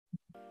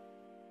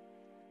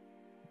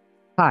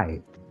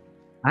Hi,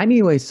 I'm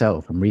Eli So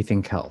from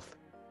Rethink Health,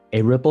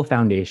 a Ripple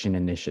Foundation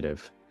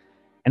initiative,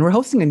 and we're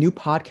hosting a new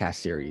podcast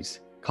series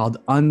called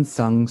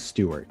Unsung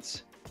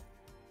Stewards.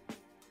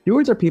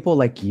 Stewards are people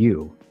like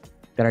you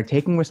that are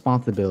taking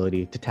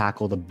responsibility to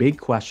tackle the big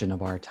question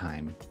of our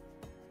time.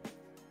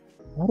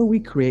 How do we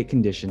create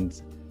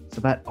conditions so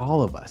that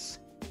all of us,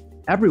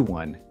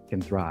 everyone, can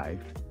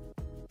thrive?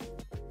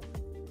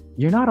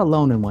 You're not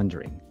alone in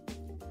wondering,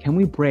 can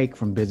we break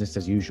from business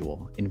as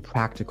usual in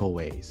practical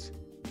ways?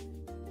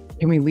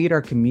 Can we lead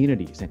our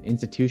communities and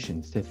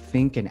institutions to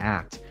think and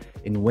act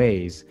in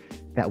ways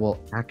that will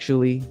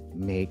actually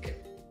make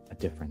a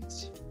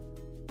difference?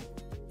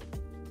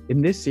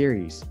 In this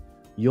series,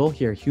 you'll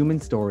hear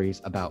human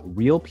stories about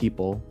real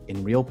people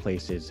in real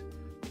places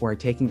who are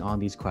taking on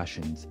these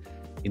questions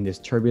in this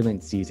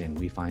turbulent season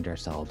we find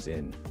ourselves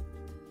in.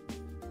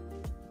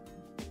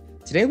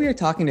 Today we are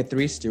talking to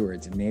three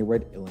stewards in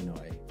Maywood,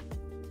 Illinois.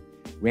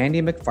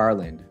 Randy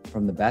McFarland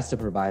from the Best of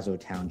Proviso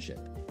Township,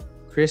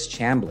 Chris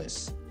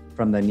Chambliss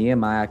from the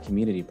Nehemiah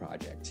Community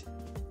Project,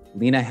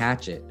 Lena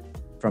Hatchett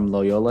from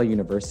Loyola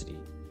University,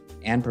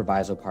 and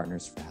Proviso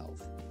Partners for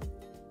Health.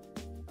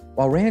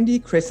 While Randy,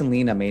 Chris, and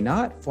Lena may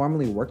not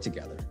formally work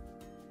together,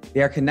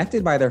 they are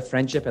connected by their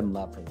friendship and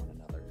love for one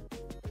another.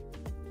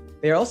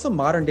 They are also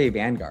modern-day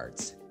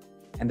vanguards,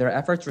 and their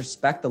efforts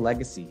respect the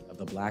legacy of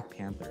the Black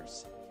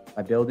Panthers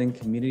by building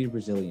community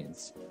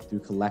resilience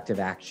through collective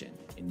action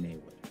in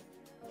Maywood.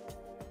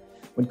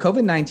 When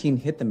COVID-19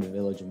 hit the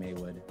village of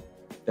Maywood,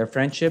 their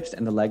friendships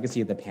and the legacy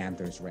of the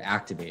Panthers were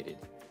activated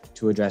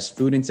to address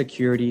food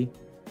insecurity,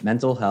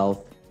 mental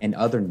health, and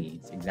other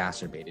needs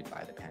exacerbated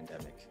by the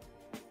pandemic.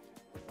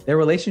 Their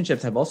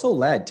relationships have also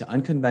led to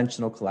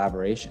unconventional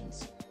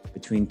collaborations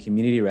between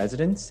community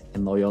residents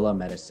and Loyola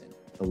Medicine,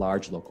 the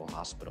large local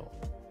hospital.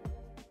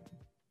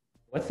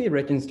 What's the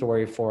origin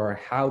story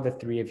for how the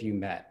three of you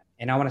met?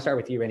 And I want to start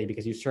with you, Randy,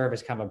 because you serve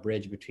as kind of a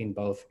bridge between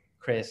both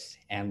Chris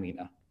and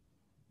Lena.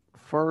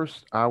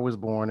 First, I was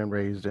born and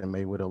raised in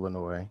Maywood,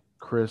 Illinois.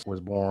 Chris was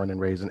born and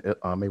raised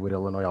in Maywood,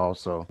 Illinois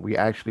also. We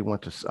actually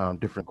went to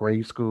different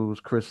grade schools.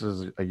 Chris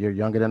is a year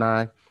younger than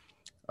I.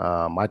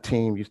 My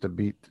team used to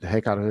beat the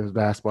heck out of his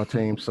basketball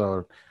team.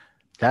 So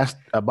that's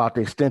about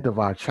the extent of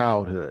our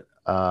childhood.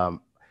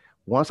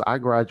 Once I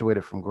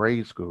graduated from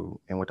grade school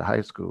and went to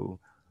high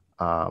school,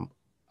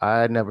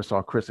 I never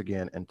saw Chris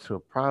again until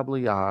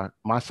probably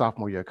my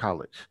sophomore year of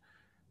college.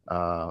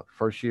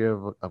 First year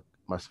of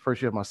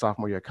my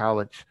sophomore year of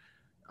college,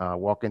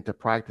 walk into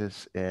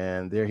practice,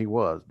 and there he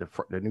was,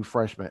 the new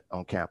freshman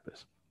on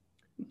campus.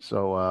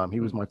 So he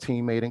was my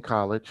teammate in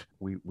college.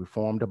 We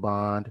formed a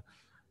bond.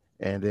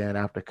 And then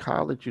after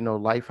college,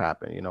 life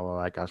happened.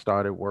 Like I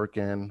started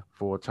working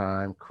full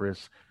time.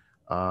 Chris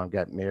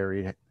got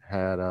married,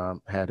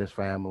 had his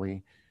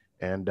family,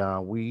 and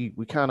we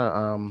kind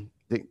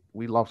of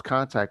we lost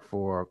contact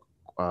for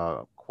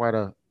quite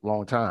a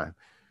long time.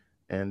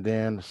 And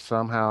then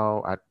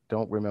somehow, I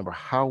don't remember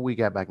how we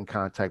got back in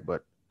contact,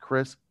 but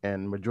Chris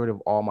and majority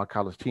of all my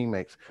college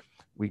teammates,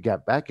 we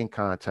got back in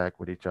contact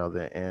with each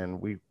other,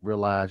 and we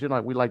realized,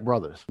 we like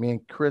brothers. Me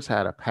and Chris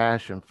had a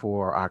passion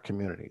for our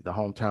community, the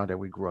hometown that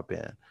we grew up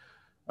in.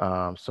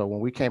 So when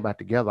we came back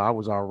together, I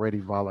was already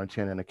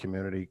volunteering in the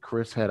community.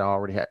 Chris had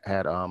already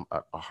had a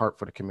heart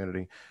for the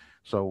community.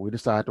 So we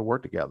decided to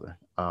work together.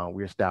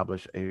 We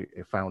established a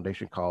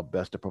foundation called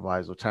Best of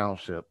Proviso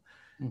Township,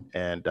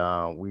 and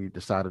we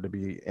decided to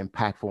be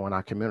impactful in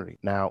our community.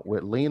 Now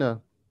with Lena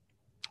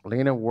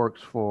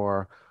works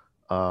for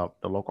the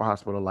local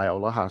hospital,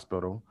 Loyola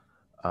Hospital.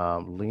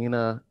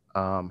 Lena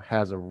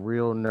has a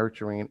real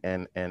nurturing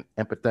and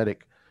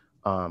empathetic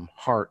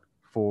heart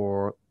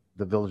for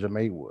the village of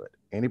Maywood.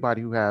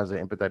 Anybody who has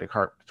an empathetic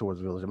heart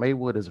towards the village of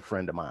Maywood is a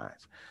friend of mine.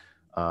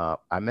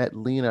 I met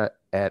Lena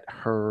at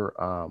her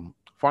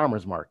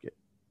farmer's market.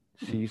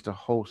 She used to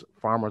host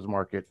farmer's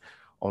market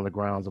on the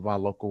grounds of our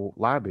local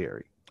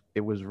library.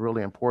 It was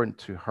really important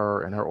to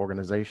her and her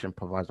organization,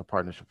 Proviso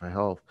Partnership for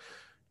Health,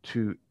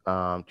 to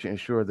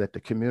ensure that the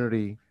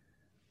community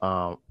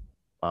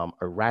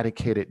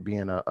eradicated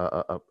being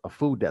a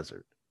food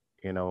desert.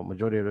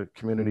 Majority of the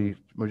community,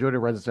 majority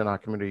of residents in our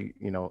community,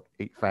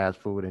 ate fast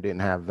food and didn't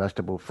have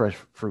fresh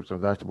fruits and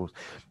vegetables.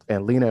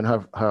 And Lena and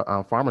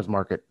her farmers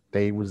market,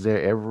 they was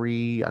there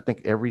every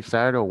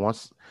Saturday or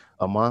once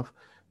a month,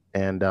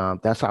 and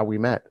that's how we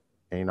met.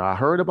 And I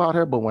heard about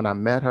her, but when I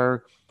met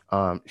her,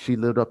 she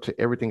lived up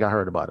to everything I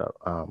heard about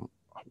her.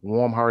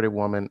 Warm-hearted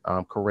woman,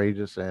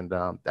 courageous, and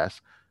that's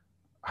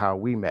how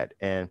we met.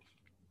 And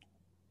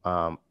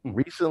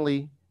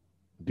recently,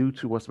 due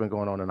to what's been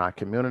going on in our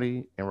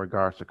community in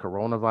regards to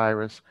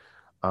coronavirus,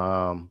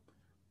 our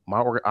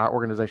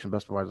organization,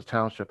 Best Proviso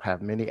Township,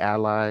 have many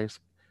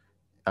allies,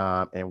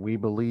 and we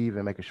believe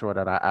in making sure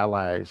that our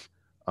allies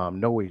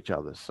know each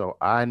other. So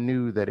I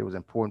knew that it was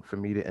important for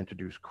me to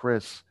introduce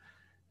Chris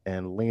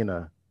and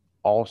Lena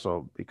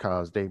also,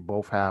 because they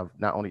both have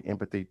not only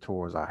empathy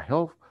towards our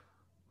health,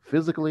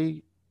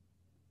 physically,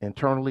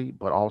 internally,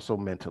 but also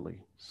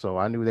mentally. So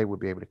I knew they would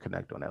be able to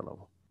connect on that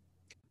level.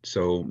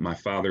 So my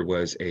father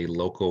was a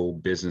local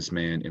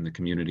businessman in the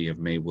community of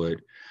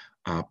Maywood.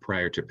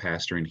 Prior to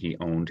pastoring, he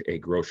owned a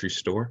grocery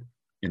store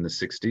in the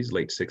 60s,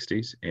 late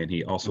 60s, and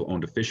he also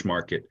owned a fish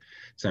market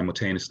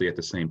simultaneously at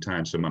the same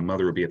time. So my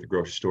mother would be at the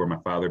grocery store, my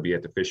father would be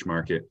at the fish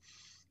market,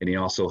 and he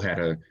also had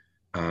a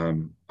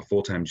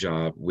full-time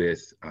job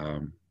with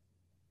an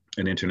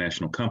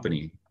international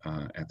company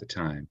at the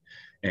time.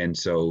 And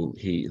so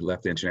he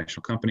left the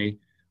international company,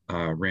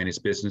 ran his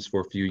business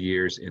for a few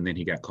years, and then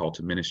he got called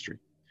to ministry.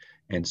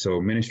 And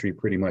so ministry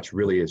pretty much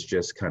really is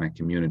just kind of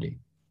community.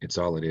 It's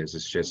all it is.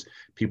 It's just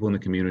people in the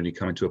community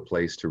coming to a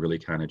place to really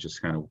kind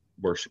of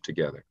worship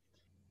together.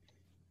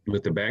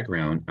 With the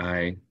background,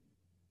 I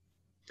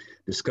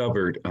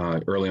discovered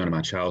early on in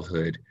my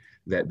childhood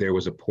that there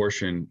was a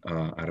portion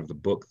out of the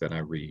book that I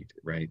read,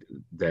 right,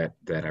 that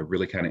I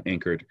really kind of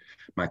anchored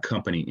my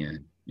company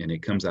in. And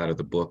it comes out of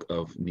the book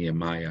of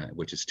Nehemiah,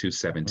 which is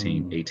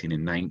 2:17, 18,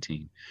 and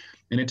 19.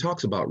 And it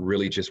talks about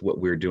really just what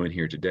we're doing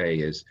here today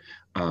is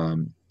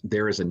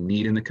there is a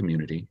need in the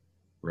community,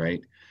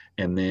 right?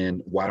 And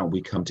then why don't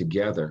we come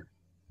together,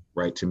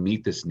 right, to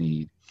meet this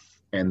need?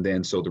 And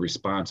then so the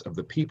response of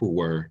the people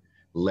were,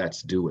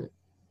 let's do it,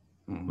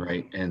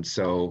 right? And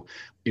so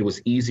it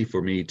was easy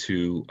for me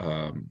to,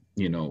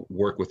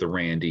 work with a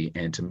Randy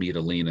and to meet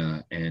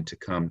Alina and to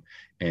come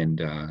and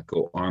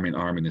go arm in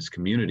arm in this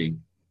community.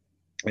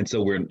 And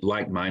so we're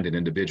like-minded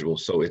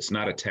individuals. So it's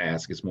not a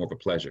task, it's more of a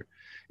pleasure.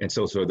 And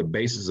so the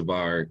basis of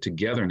our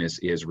togetherness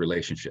is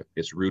relationship.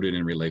 It's rooted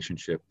in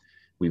relationship.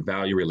 We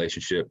value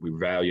relationship, we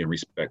value and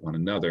respect one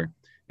another.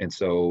 And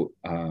so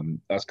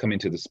us coming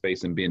to the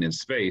space and being in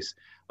space,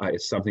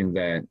 it's something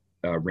that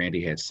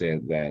Randy had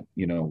said that,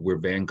 we're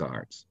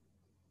vanguards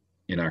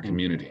in our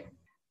community.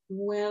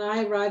 When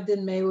I arrived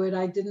in Maywood,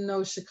 I didn't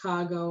know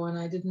Chicago and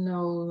I didn't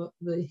know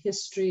the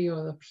history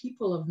or the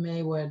people of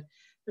Maywood,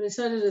 but I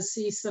started to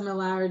see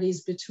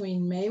similarities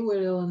between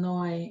Maywood,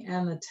 Illinois,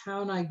 and the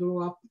town I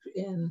grew up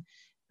in,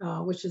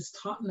 which is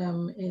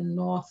Tottenham in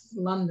North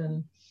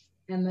London.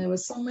 And there were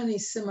so many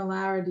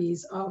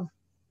similarities of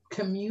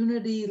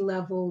community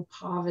level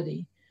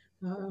poverty.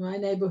 In my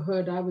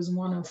neighborhood, I was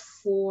one of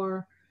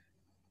 4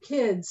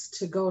 kids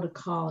to go to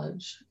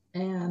college.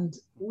 And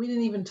we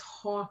didn't even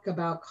talk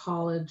about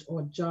college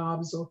or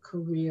jobs or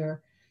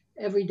career.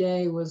 Every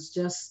day was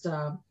just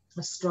a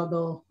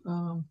struggle.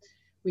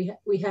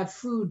 We had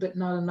food, but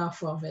not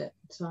enough of it.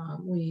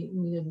 We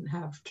didn't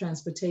have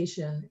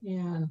transportation.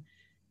 And,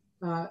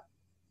 I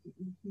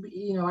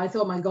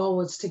thought my goal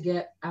was to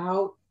get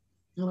out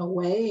and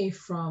away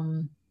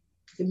from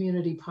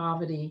community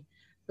poverty,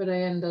 but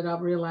I ended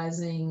up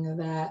realizing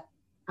that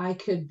I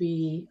could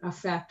be a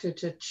factor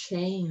to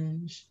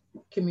change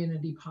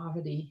community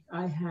poverty.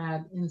 I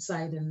had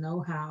insight and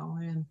know-how,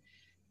 and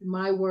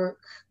my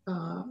work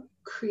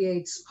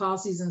creates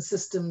policies and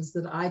systems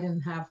that I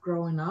didn't have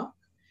growing up.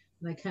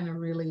 And I kind of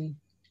really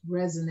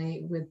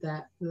resonate with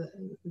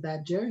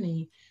that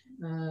journey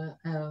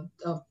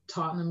of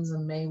Tottenhams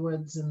and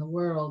Maywoods in the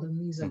world. And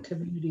these are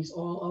communities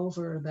all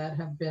over that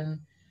have been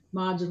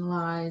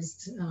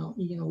marginalized.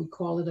 We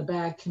call it a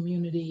bad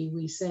community.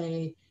 We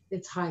say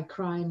it's high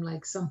crime,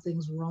 like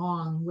something's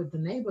wrong with the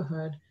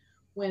neighborhood,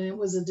 when it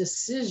was a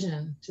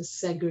decision to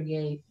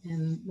segregate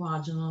and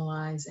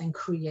marginalize and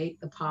create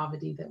the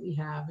poverty that we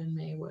have in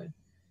Maywood.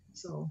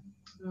 So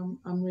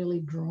I'm really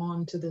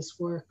drawn to this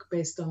work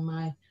based on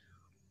my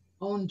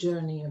own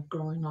journey of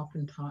growing up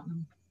in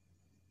Tottenham.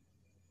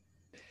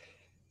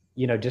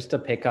 Just to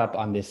pick up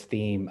on this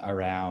theme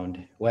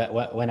around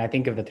when I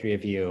think of the 3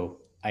 of you,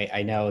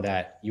 I know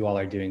that you all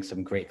are doing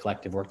some great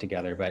collective work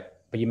together,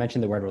 but you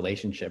mentioned the word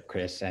relationship,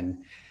 Chris,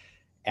 and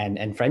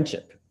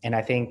friendship. And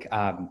I think,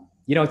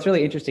 it's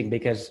really interesting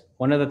because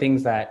one of the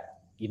things that,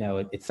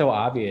 it's so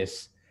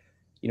obvious,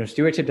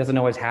 stewardship doesn't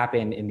always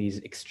happen in these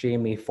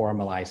extremely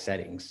formalized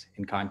settings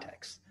and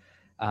contexts.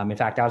 In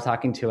fact, I was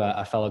talking to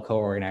a fellow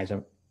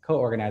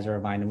co-organizer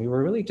of mine, and we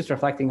were really just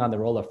reflecting on the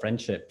role of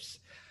friendships.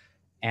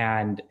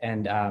 And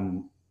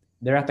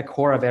they're at the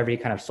core of every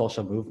kind of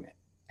social movement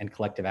and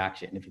collective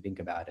action, if you think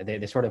about it.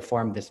 They sort of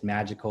form this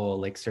magical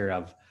elixir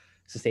of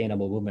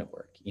sustainable movement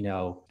work.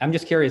 I'm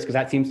just curious because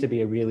that seems to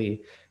be a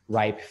really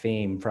ripe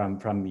theme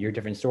from your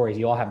different stories.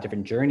 You all have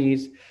different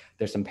journeys.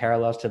 There's some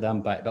parallels to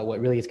them, but what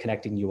really is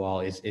connecting you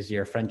all is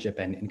your friendship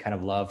and kind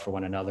of love for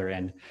one another.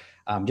 And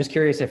just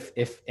curious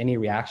if any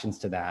reactions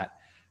to that.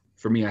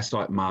 For me, I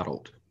saw it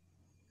modeled.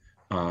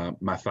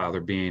 My father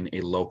being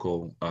a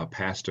local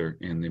pastor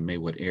in the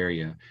Maywood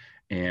area.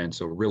 And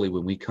so really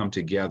when we come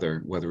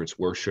together, whether it's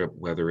worship,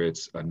 whether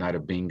it's a night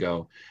of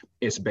bingo,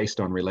 it's based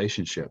on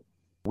relationship.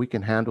 We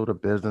can handle the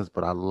business,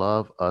 but I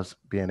love us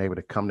being able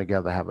to come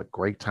together, have a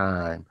great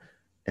time,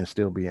 and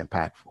still be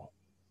impactful.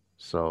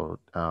 So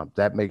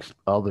that makes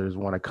others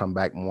want to come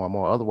back more and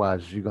more.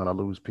 Otherwise, you're going to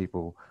lose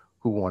people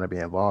who want to be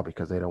involved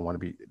because they don't want to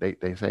be,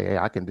 they say, hey,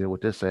 I can deal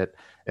with this at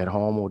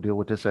home or deal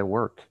with this at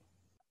work.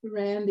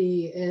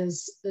 Randy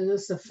is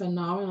a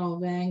phenomenal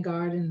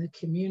vanguard in the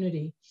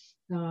community.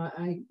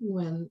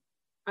 When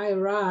I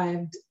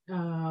arrived,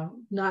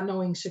 not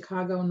knowing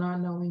Chicago, not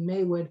knowing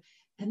Maywood,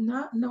 and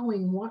not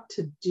knowing what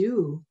to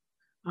do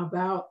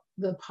about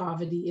the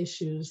poverty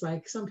issues.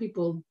 Like some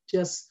people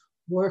just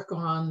work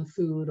on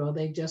food, or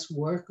they just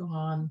work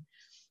on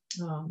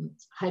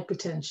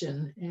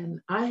hypertension. And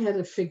I had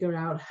to figure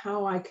out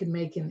how I could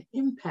make an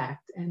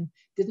impact and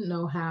didn't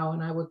know how.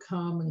 And I would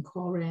come and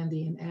call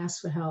Randy and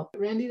ask for help.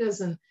 Randy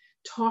doesn't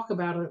talk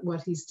about it,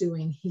 what he's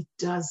doing, he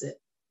does it.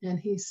 And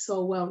he's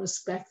so well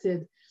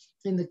respected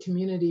in the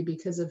community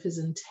because of his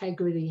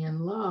integrity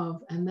and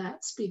love. And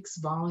that speaks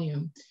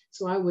volume.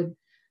 So I would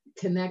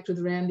connect with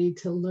Randy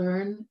to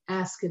learn,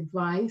 ask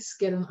advice,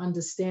 get an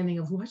understanding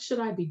of what should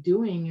I be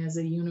doing as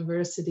a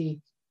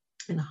university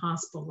and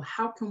hospital?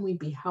 How can we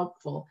be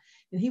helpful?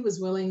 And he was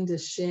willing to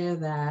share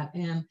that.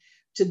 And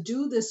to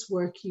do this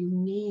work, you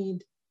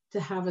need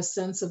to have a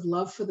sense of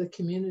love for the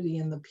community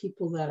and the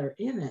people that are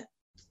in it.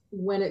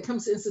 When it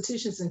comes to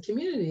institutions and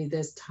community,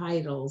 there's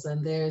titles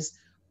and there's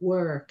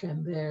work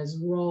and there's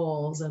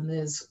roles and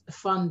there's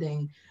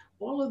funding.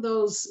 All of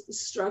those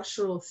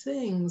structural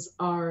things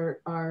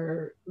are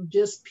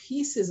just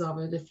pieces of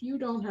it. If you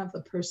don't have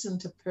the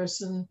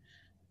person-to-person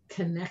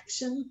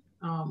connection,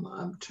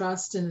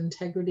 trust and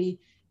integrity,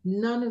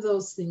 none of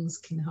those things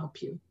can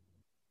help you.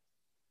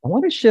 I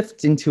want to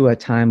shift into a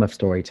time of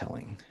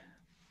storytelling.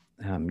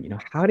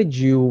 How did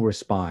you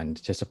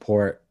respond to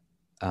support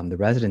the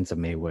residents of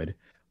Maywood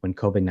when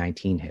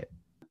COVID-19 hit?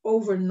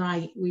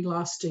 Overnight, we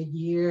lost a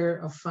year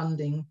of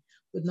funding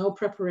with no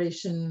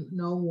preparation,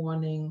 no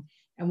warning,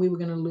 and we were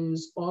going to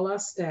lose all our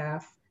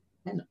staff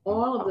and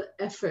all of the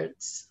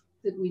efforts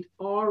that we'd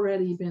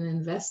already been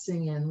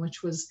investing in,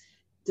 which was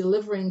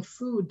delivering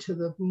food to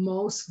the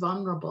most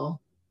vulnerable.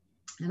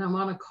 And I'm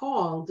on a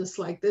call just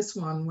like this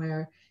one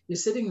where you're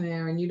sitting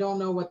there and you don't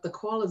know what the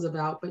call is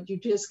about, but you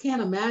just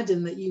can't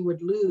imagine that you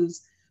would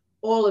lose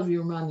all of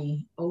your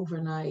money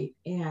overnight.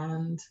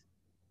 And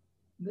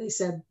they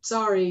said,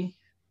 sorry,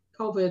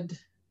 COVID,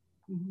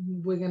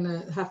 we're going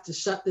to have to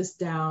shut this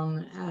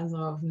down as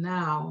of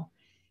now.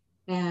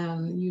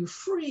 And you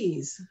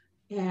freeze.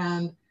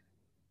 And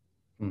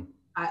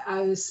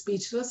I was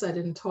speechless. I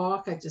didn't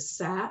talk. I just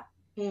sat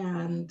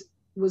and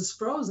was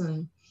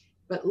frozen.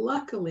 But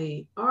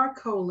luckily, our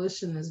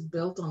coalition is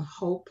built on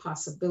hope,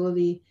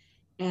 possibility,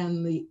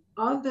 and the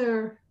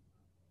other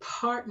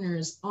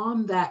partners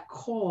on that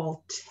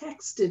call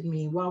texted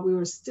me while we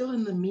were still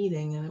in the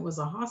meeting, and it was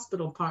a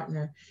hospital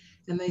partner,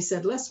 and they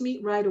said, let's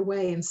meet right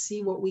away and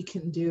see what we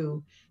can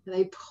do. And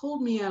they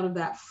pulled me out of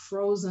that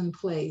frozen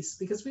place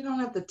because we don't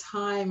have the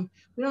time,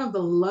 we don't have the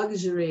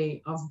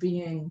luxury of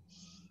being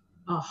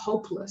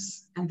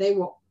hopeless. And they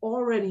were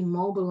already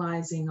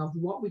mobilizing of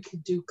what we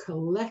could do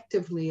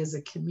collectively as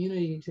a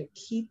community to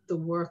keep the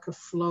work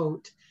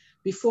afloat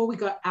before we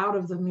got out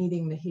of the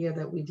meeting to hear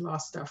that we'd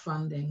lost our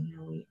funding.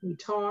 And we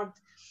talked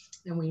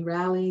and we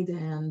rallied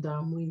and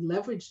we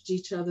leveraged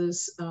each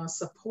other's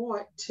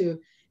support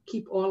to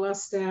keep all our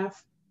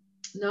staff.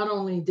 Not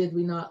only did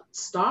we not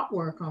stop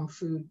work on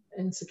food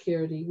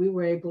insecurity, we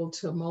were able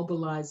to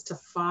mobilize to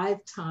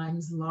 5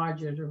 times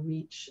larger to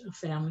reach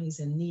families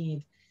in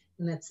need.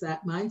 And it's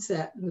that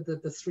mindset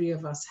that the three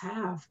of us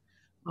have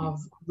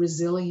of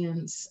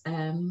resilience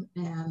and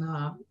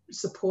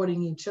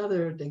supporting each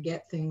other to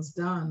get things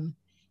done.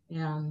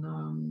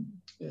 And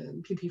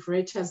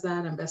PP4H has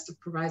that, and Best of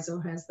Proviso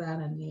has that,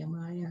 and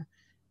Nehemiah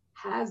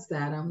has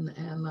that.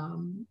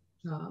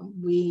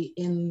 We,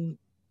 in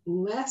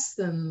less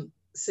than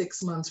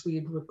 6 months, we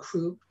had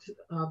recouped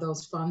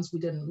those funds. We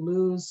didn't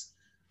lose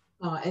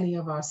any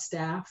of our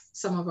staff.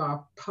 Some of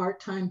our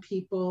part-time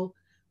people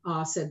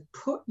said,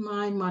 put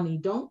my money,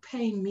 don't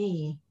pay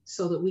me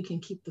so that we can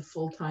keep the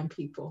full-time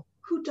people.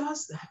 Who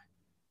does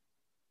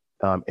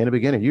that? In the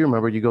beginning, you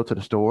remember, you go to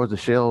the stores, the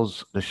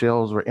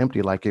shelves were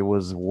empty like it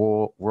was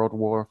World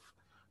War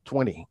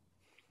 20.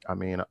 I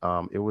mean,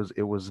 it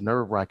was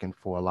nerve-wracking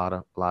for a lot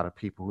of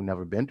people who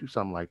never been through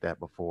something like that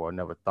before,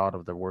 never thought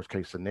of the worst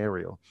case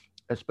scenario,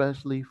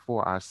 especially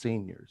for our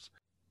seniors.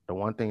 The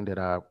one thing that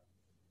I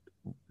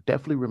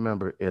definitely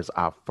remember is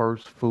our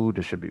first food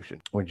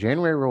distribution. When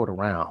January rolled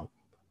around,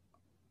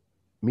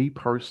 me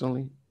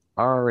personally,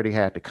 I already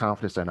had the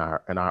confidence in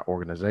our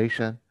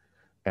organization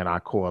and our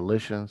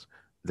coalitions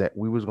that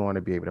we was going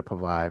to be able to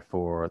provide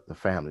for the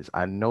families.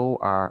 I know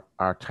our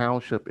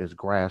township is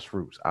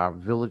grassroots. Our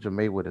village of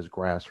Maywood is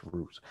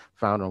grassroots,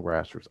 founded on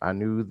grassroots. I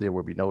knew there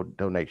would be no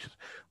donations.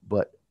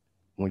 But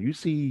when you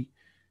see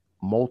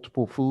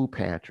multiple food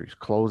pantries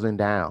closing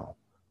down,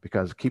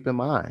 because keep in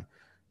mind,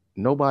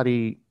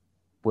 nobody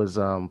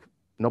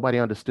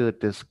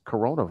understood this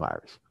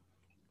coronavirus.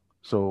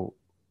 So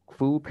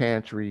food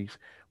pantries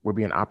were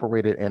being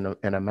operated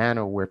in a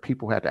manner where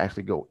people had to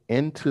actually go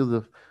into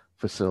the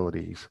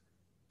facilities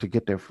to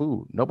get their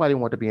food. Nobody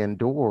wanted to be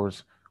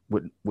indoors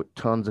with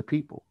tons of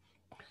people.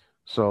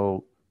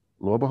 So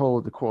lo and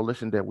behold, the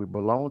coalition that we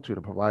belong to,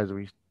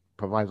 the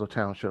Proviso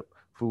Township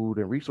Food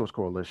and Resource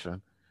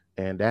Coalition,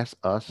 and that's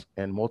us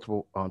and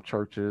multiple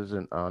churches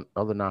and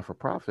other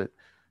non-for-profit,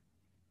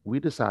 we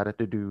decided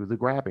to do the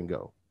grab and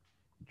go.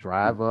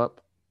 Drive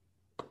up,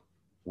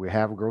 we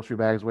have grocery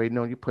bags waiting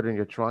on you, put it in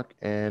your trunk,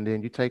 and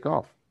then you take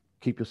off.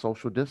 keep your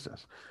social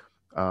distance.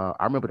 I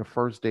remember the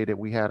first day that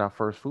we had our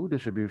first food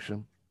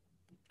distribution.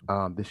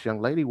 This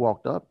young lady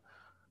walked up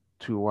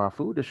to our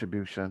food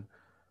distribution,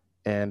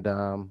 and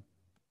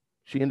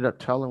she ended up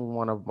telling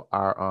one of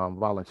our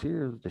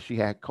volunteers that she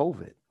had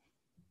COVID.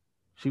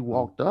 She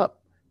walked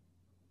up.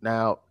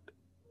 Now,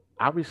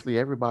 obviously,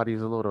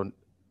 everybody's a little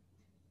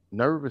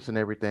nervous and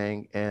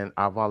everything, and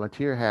our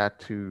volunteer had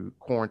to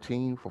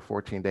quarantine for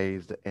 14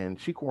 days, and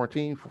she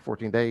quarantined for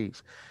 14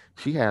 days.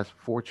 She has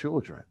 4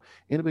 children.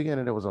 In the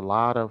beginning, there was a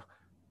lot of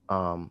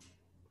um,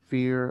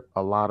 fear,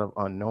 a lot of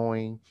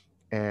unknowing,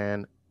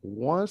 and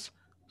once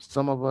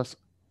some of us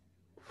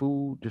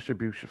food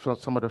distribution,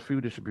 some of the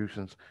food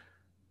distributions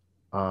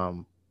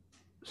um,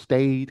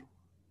 stayed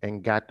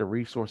and got the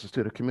resources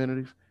to the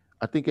communities,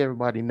 I think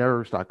everybody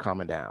nerves start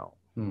calming down.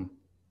 Hmm.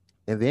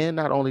 And then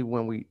not only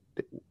when we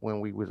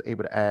was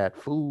able to add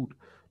food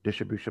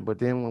distribution, but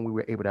then when we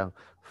were able to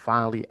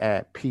finally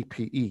add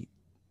PPE,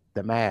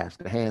 the masks,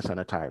 the hand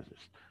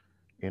sanitizers,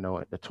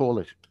 the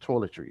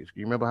toiletries.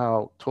 You remember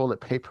how toilet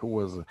paper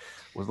was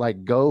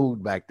like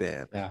gold back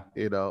then? Yeah.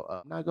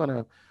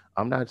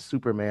 I'm not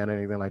Superman or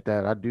anything like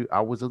that. I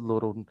was a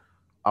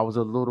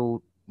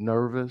little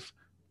nervous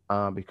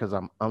because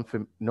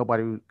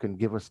nobody can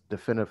give us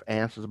definitive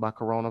answers about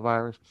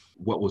coronavirus.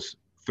 What was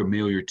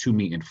familiar to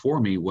me and for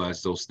me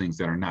was those things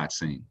that are not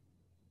seen,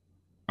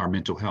 our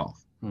mental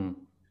health.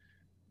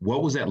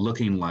 What was that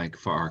looking like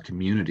for our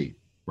community,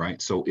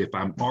 right? So if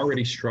I'm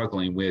already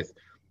struggling with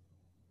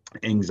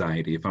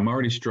anxiety, if I'm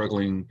already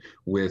struggling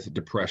with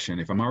depression,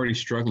 if I'm already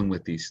struggling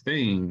with these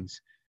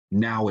things,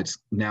 now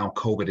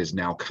COVID is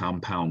now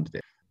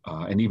compounded.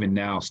 And even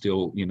now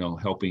still,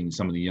 helping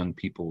some of the young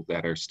people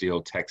that are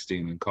still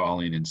texting and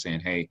calling and saying,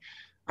 hey,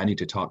 I need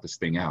to talk this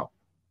thing out.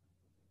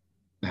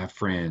 I have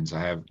friends,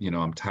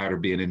 I'm tired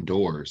of being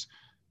indoors.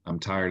 I'm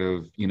tired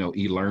of,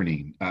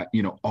 e-learning,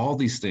 all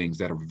these things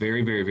that are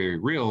very, very, very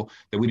real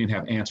that we didn't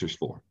have answers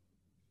for.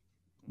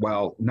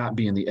 While not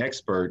being the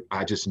expert,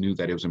 I just knew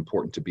that it was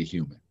important to be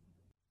human.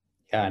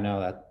 Yeah,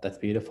 no, that's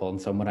beautiful. And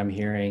so what I'm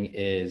hearing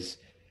is,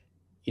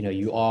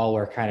 you all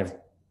are kind of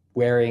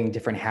wearing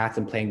different hats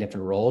and playing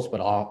different roles, but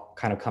all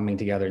kind of coming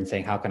together and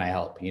saying, how can I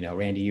help?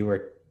 Randy, you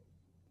were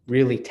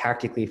really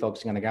tactically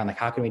focusing on the ground. Like,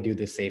 how can we do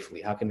this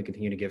safely? How can we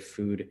continue to give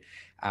food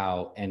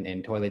out and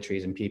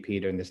toiletries and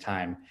PPE during this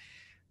time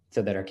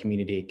so that our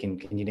community can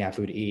continue to have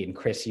food to eat? And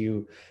Chris,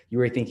 you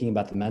were thinking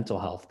about the mental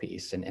health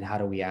piece and how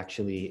do we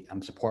actually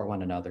support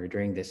one another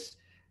during this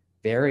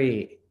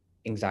very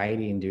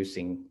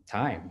anxiety-inducing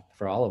time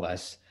for all of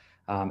us.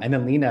 And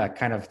then Lena,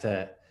 kind of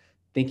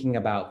thinking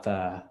about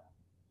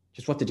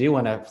just what to do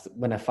when a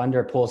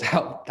funder pulls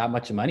out that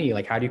much money.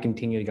 Like, how do you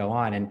continue to go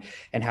on,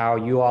 and how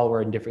you all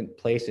were in different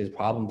places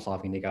problem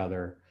solving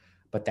together,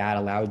 but that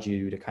allowed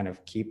you to kind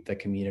of keep the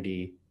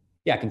community,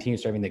 continue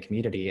serving the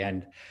community.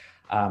 And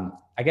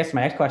I guess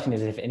my next question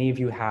is if any of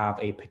you have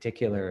a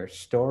particular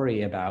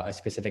story about a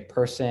specific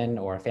person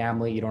or a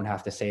family. You don't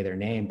have to say their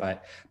name,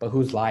 but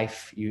whose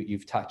life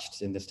you've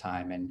touched in this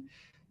time and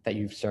that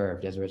you've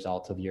served as a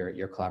result of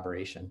your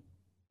collaboration.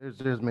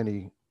 There's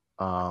many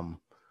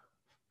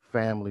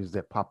families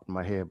that pop in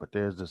my head, but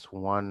there's this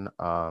one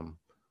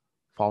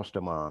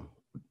foster mom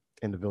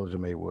in the village of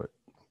Maywood.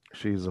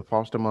 She's a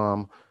foster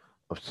mom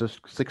of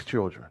six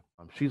children.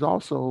 She's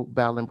also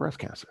battling breast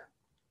cancer.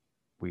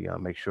 We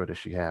make sure that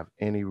she have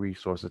any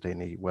resources they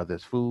need, whether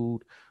it's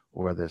food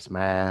or whether it's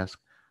mask.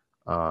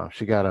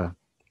 She got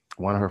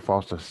one of her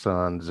foster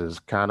sons is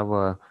kind of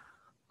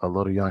a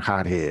little young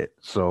hothead.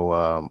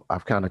 So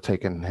I've kind of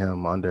taken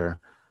him under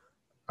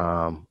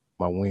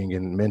my wing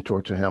and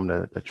mentor to him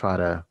to try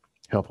to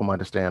help him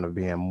understand of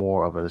being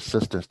more of an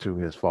assistance to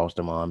his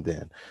foster mom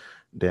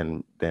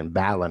than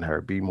battling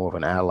her, be more of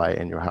an ally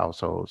in your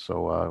household.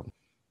 So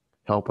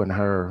helping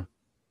her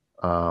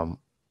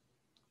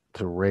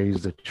to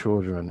raise the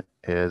children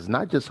is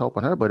not just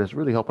helping her, but it's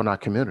really helping our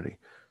community.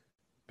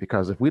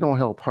 Because if we don't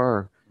help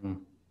her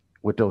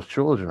with those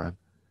children,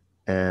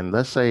 and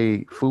let's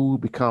say food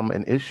become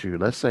an issue,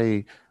 let's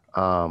say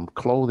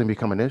clothing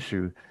become an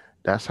issue,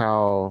 that's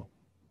how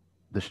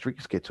the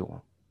streets get to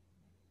them.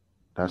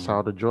 That's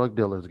how the drug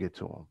dealers get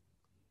to them.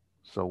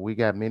 So we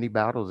got many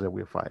battles that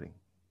we're fighting.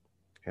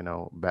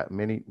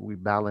 We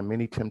battling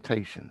many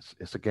temptations.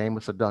 It's a game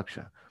of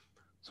seduction.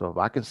 So if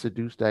I can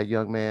seduce that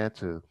young man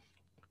to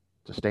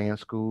stay in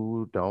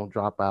school, don't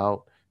drop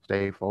out,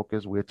 stay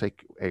focused, we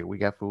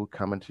got food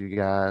coming to you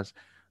guys.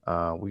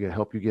 We can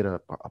help you get a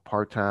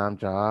part-time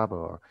job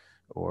or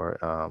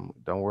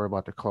don't worry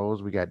about the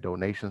clothes. We got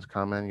donations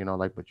coming,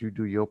 but you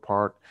do your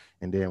part.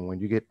 And then when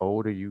you get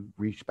older, you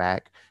reach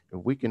back. If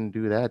we can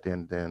do that,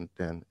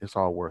 then it's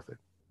all worth it.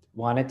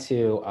 Wanted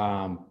to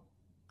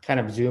kind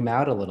of zoom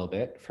out a little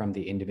bit from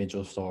the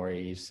individual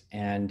stories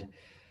and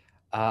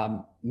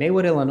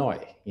Maywood,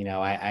 Illinois,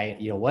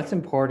 what's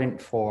important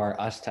for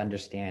us to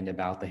understand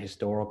about the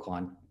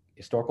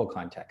historical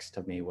context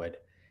of Maywood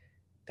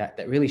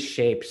that really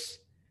shapes,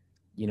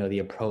 the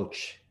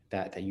approach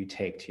that you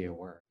take to your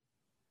work.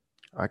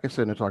 I can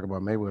sit and talk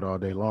about Maywood all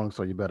day long,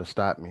 so you better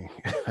stop me.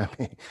 I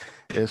mean,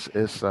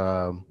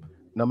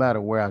 no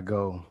matter where I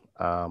go,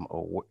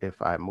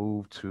 if I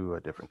move to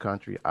a different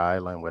country,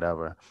 island,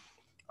 whatever,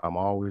 I'm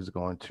always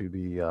going to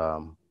be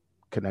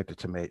connected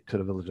to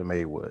the village of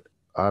Maywood.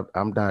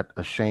 I'm not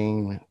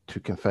ashamed to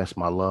confess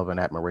my love and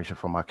admiration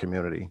for my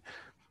community.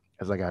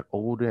 As I got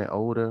older and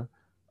older,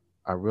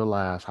 I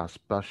realized how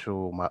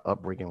special my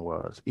upbringing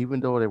was, even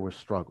though there were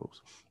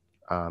struggles.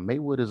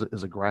 Maywood is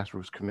a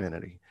grassroots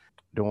community.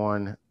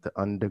 During the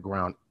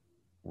Underground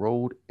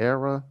Road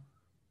era,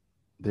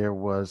 there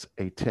was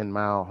a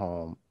 10-mile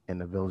home in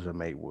the village of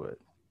Maywood.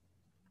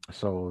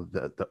 So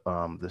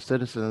the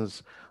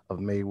citizens of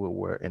Maywood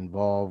were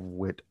involved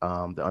with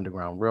the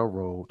Underground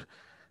Railroad,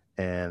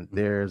 and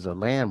there's a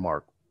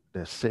landmark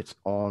that sits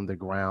on the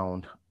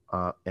ground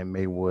in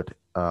Maywood.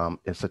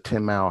 It's a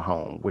 10-mile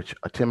home, which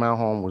a 10-mile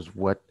home was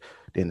what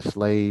the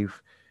enslaved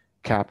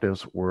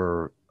captives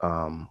would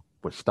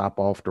stop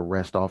off to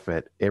rest off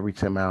at. Every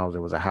 10 miles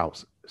there was a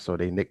house, so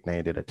they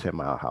nicknamed it a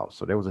 10-mile house.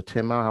 So there was a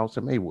 10-mile house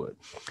in Maywood.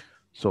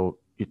 So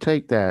you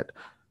take that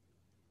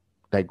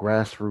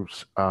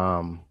grassroots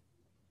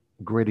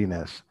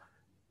grittiness,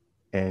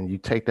 and you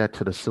take that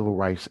to the civil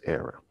rights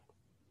era.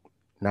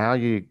 Now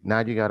you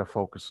got to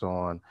focus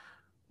on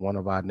one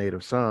of our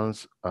native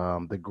sons,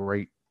 the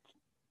great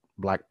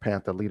Black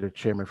Panther leader,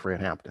 Chairman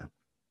Fred Hampton,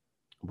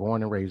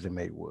 born and raised in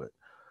Maywood.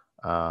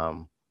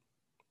 An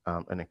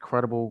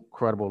incredible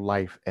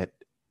life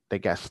they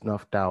got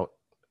snuffed out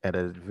at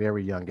a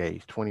very young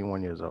age,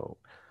 21 years old.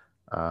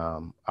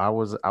 I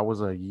was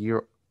a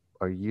year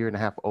and a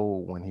half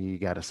old when he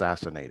got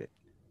assassinated.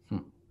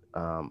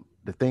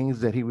 The things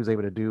that he was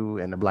able to do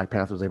and the Black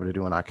Panther was able to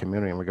do in our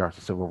community in regards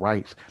to civil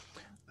rights,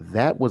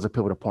 that was a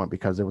pivotal point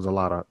because there was a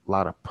lot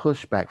of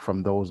pushback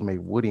from those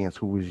Maywoodians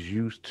who was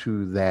used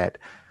to that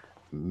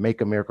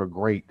 "Make America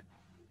Great"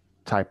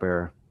 type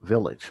of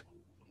village.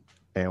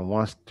 And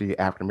once the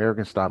African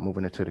Americans start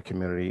moving into the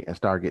community and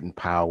start getting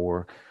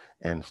power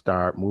and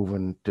start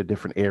moving to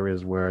different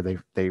areas where they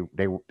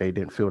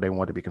didn't feel they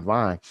wanted to be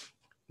confined,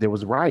 there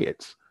was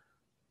riots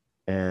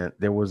and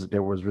there was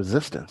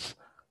resistance.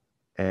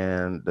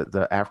 And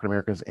the African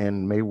Americans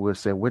in Maywood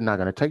said, "We're not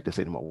going to take this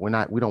anymore. We're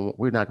not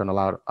going to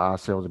allow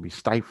ourselves to be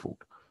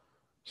stifled."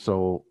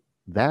 So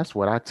that's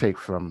what I take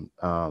from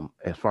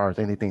as far as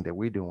anything that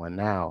we're doing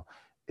now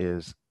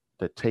is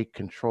to take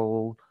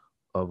control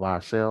of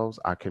ourselves,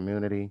 our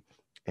community,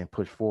 and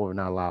push forward and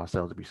not allow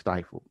ourselves to be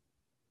stifled.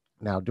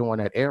 Now, during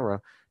that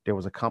era, there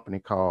was a company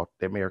called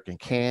the American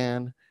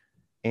Can,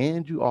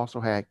 and you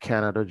also had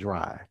Canada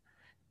Dry.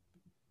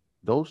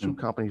 Those two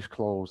companies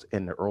closed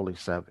in the early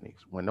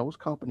 70s. When those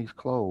companies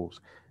closed,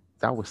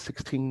 that was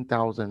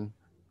 16,000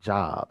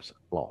 jobs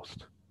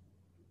lost.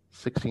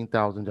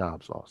 16,000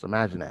 jobs lost.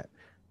 Imagine that.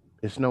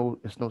 It's no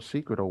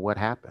secret of what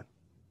happened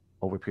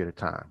over a period of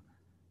time.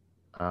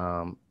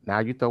 Now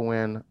you throw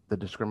in the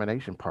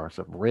discrimination parts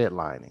of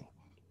redlining,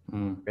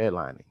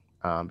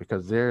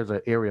 because there's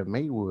an area of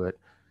Maywood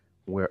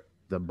where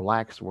the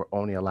blacks were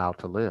only allowed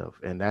to live,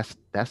 and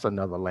that's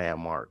another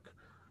landmark.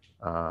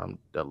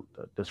 The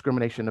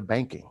discrimination of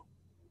banking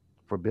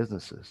for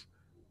businesses.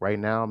 Right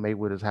now,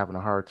 Maywood is having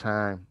a hard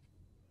time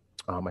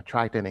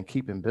attracting and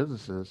keeping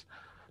businesses.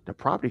 The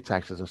property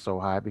taxes are so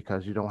high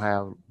because you don't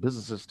have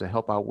businesses to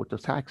help out with the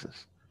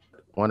taxes.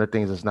 One of the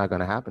things that's not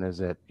going to happen is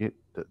that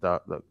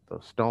the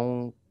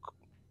stone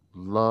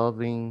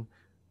loving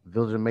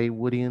village of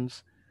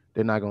Maywoodians,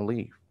 they're not going to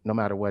leave no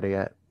matter where they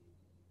at.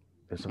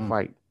 It's a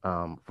fight.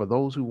 For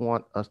those who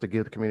want us to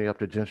give the community up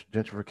to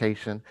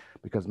gentrification,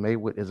 because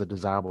Maywood is a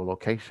desirable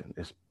location.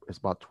 It's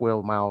about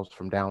 12 miles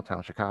from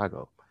downtown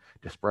Chicago.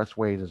 The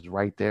expressways is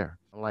right there.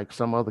 Unlike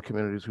some other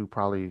communities who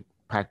probably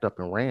packed up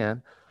and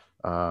ran,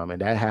 and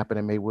that happened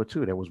in Maywood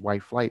too. There was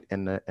white flight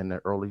in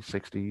the early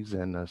 60s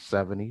and the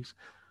 70s.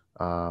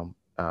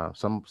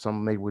 Some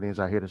Maywoodians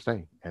are here to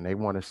stay, and they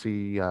want to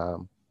see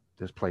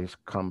this place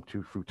come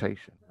to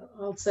fruition.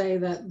 I'll say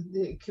that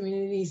the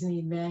communities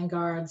need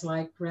vanguards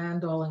like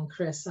Randall and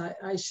Chris.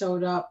 I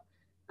showed up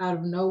out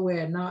of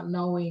nowhere, not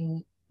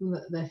knowing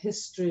the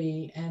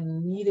history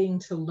and needing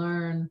to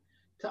learn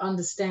to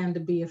understand, to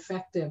be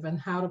effective, and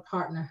how to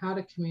partner, how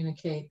to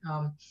communicate.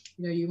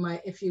 You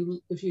might, if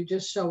you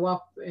just show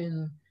up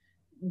in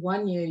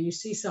one year, you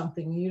see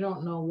something, you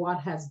don't know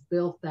what has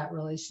built that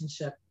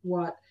relationship,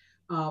 where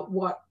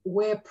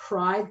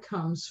pride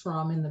comes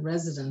from in the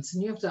residents,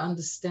 and you have to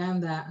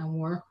understand that and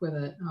work with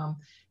it.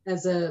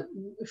 As a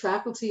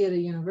faculty at a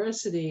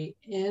university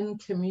in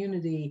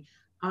community,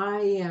 I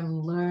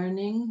am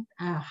learning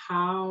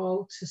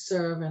how to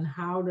serve and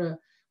how to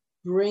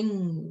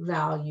bring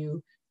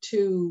value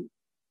to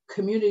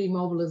community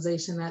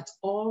mobilization that's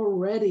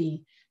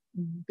already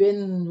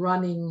been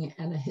running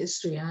and a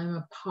history. I'm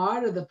a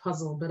part of the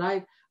puzzle, but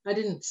I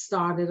didn't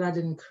start it, I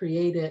didn't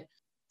create it.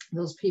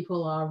 Those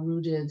people are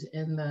rooted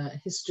in the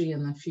history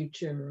and the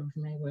future of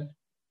Maywood.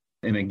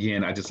 And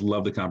again, I just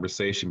love the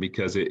conversation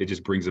because it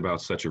just brings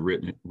about such a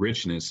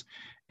richness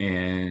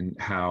and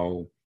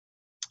how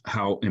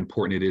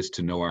important it is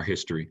to know our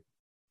history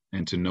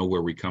and to know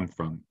where we come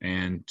from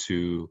and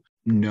to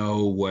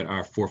know what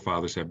our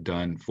forefathers have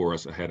done for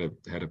us ahead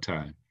of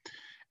time.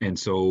 And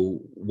so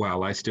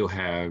while I still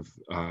have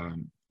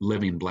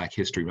living Black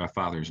history, my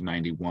father's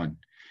 91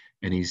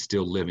 and he's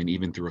still living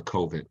even through a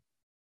COVID.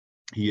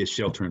 He is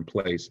shelter in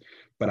place,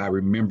 but I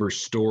remember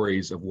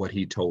stories of what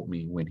he told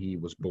me when he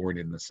was born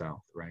in the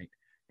South, right?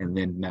 And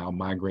then now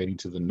migrating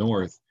to the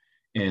North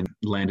and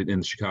landed in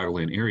the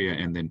Chicagoland area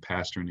and then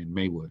pastoring in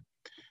Maywood.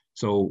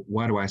 So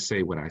why do I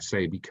say what I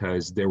say?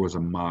 Because there was a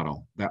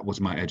model. That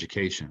was my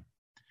education.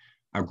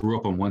 I grew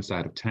up on one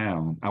side of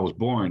town. I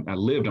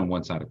lived on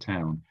one side of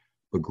town,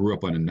 but grew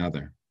up on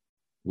another,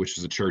 which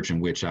is a church in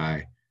which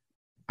I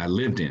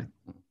lived in,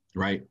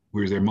 right?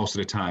 We were there most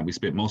of the time. We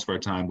spent most of our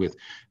time with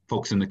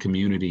folks in the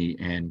community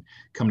and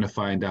come to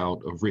find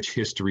out a rich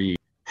history,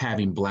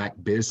 having Black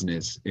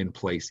business in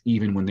place,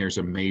 even when there's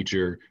a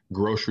major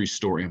grocery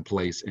store in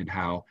place, and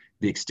how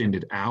the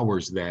extended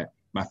hours that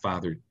my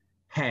father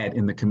had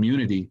in the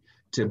community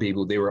to be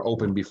able, they were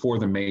open before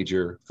the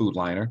major food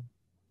liner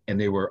and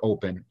they were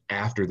open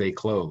after they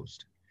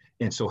closed.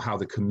 And so how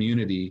the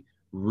community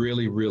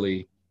really,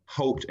 really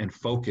hoped and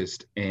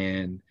focused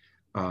and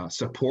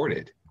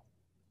supported,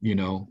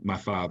 my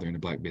father in the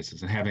Black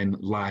business and having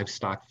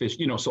livestock, fish,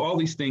 so all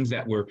these things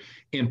that were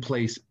in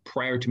place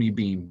prior to me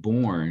being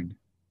born,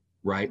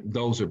 right?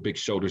 Those are big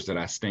shoulders that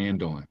I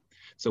stand on.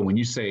 So when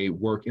you say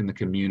work in the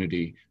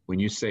community, when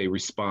you say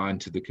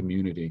respond to the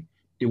community,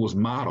 it was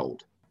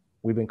modeled.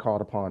 We've been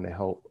called upon to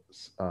help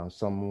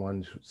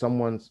someone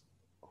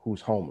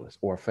who's homeless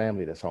or a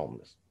family that's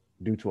homeless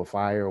due to a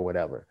fire or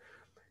whatever.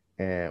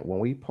 And when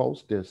we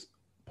post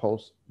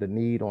the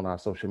need on our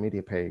social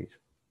media page,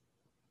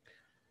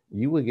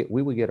 we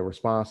would get a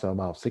response of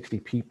about 60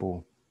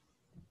 people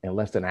in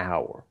less than an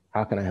hour.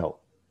 How can I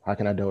help? How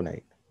can I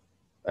donate?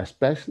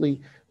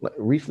 Especially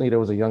recently, there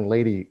was a young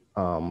lady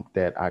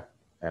that I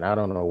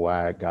don't know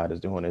why God is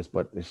doing this,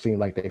 but it seemed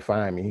like they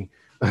find me.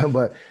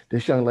 But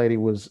this young lady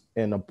was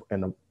in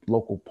a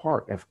local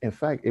park. In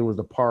fact, it was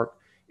the park.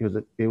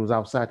 It was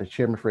outside the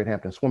Chairman Fred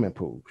Hampton swimming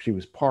pool. She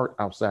was parked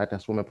outside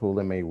that swimming pool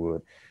in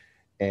Maywood,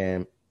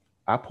 and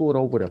I pulled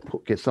over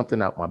to get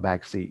something out my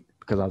back seat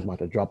because I was about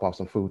to drop off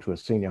some food to a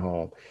senior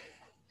home,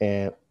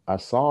 and I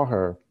saw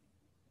her.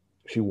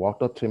 She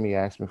walked up to me,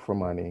 asked me for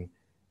money,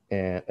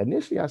 and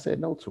initially I said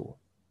no to her.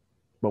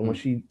 But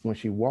when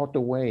she walked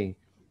away,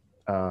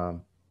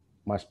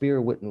 my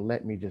spirit wouldn't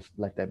let me just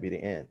let that be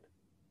the end.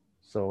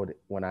 So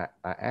when I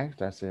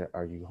asked her, I said,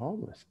 "Are you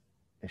homeless?"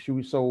 And she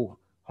was so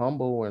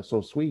humble and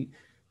so sweet.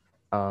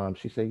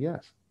 She said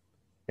yes.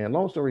 And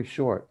long story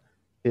short,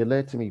 it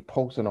led to me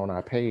posting on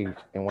our page.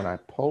 And when I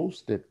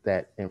posted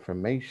that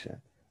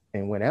information,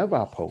 and whenever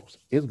I post,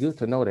 it's good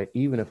to know that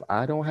even if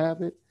I don't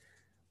have it,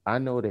 I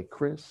know that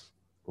Chris,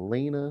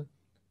 Lena,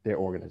 their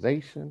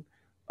organization,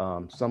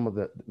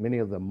 many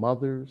of the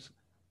mothers,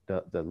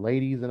 the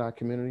ladies in our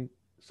community,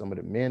 some of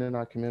the men in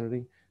our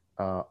community,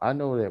 I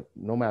know that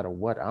no matter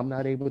what I'm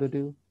not able to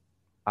do,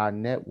 our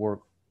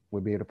network will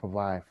be able to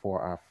provide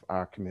for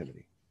our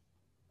community.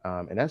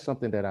 And that's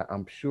something that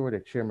I'm sure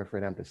that Chairman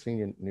Fred Hampton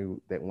Sr.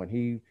 knew, that when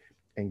he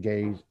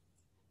engaged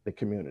the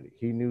community,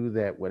 he knew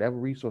that whatever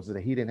resources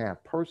that he didn't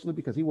have personally,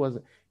 because he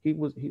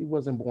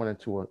wasn't born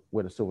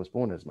with a silver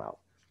spoon in his mouth.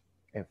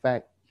 In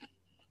fact,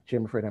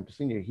 Chairman Fred Hampton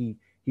Sr., he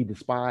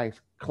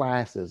despised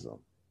classism.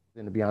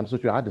 And to be honest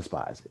with you, I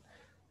despise it.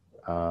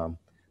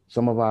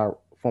 Some of our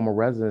former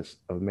residents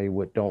of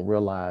Maywood don't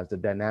realize the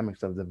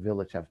dynamics of the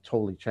village have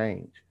totally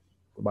changed.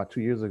 About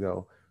 2 years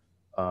ago,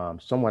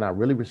 someone I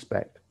really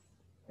respect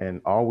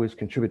and always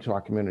contribute to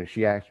our community,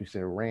 she asked me,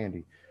 said,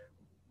 "Randy,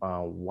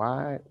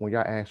 why, when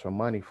y'all ask for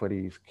money for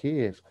these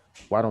kids,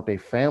 why don't they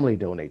family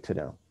donate to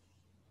them?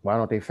 Why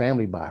don't they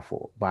family buy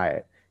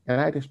it?" And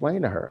I had to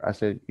explain to her. I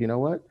said, you know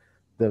what?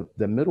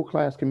 The middle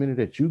class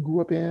community that you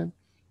grew up in,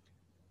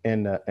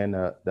 and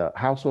the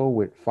household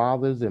with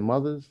fathers and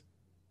mothers,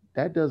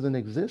 that doesn't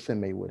exist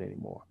in Maywood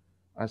anymore.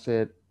 I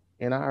said,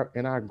 in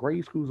our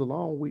grade schools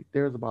alone,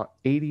 there's about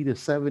 80 to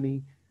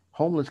 70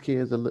 homeless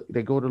kids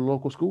that go to the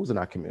local schools in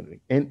our community,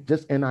 and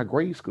just in our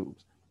grade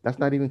schools. That's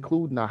not even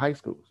including our high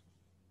schools,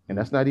 and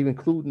that's not even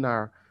including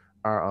our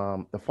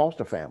the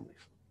foster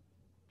families.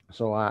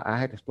 So I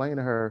had to explain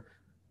to her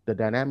the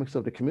dynamics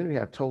of the community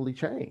have totally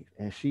changed,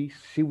 and she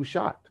was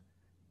shocked.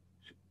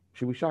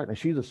 She was shocked, and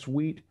she's a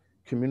sweet,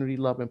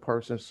 community-loving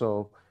person.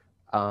 So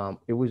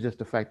it was just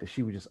the fact that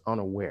she was just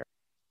unaware.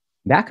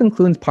 That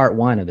concludes part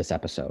 1 of this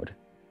episode,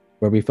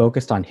 where we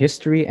focused on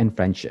history and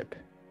friendship.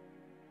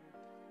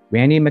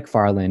 Randy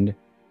McFarland,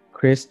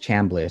 Chris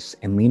Chambliss,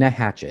 and Lena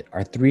Hatchett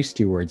are 3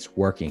 stewards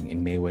working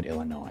in Maywood,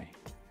 Illinois.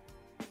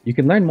 You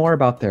can learn more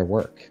about their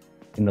work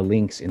in the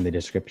links in the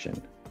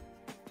description.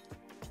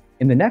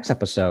 In the next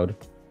episode,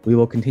 we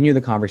will continue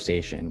the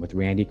conversation with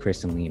Randy,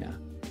 Chris, and Lena,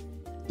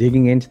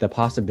 digging into the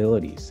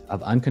possibilities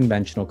of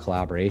unconventional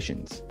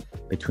collaborations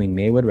between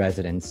Maywood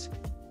residents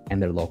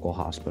and their local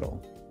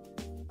hospital.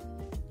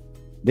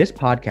 This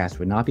podcast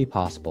would not be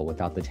possible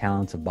without the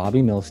talents of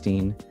Bobby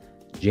Milstein,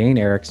 Jane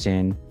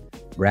Erickson,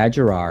 Brad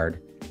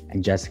Gerard,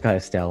 and Jessica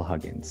Estelle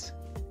Huggins.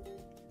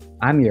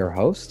 I'm your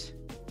host,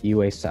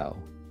 Yue So,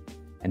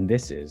 and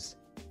this is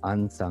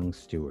Unsung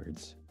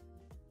Stewards.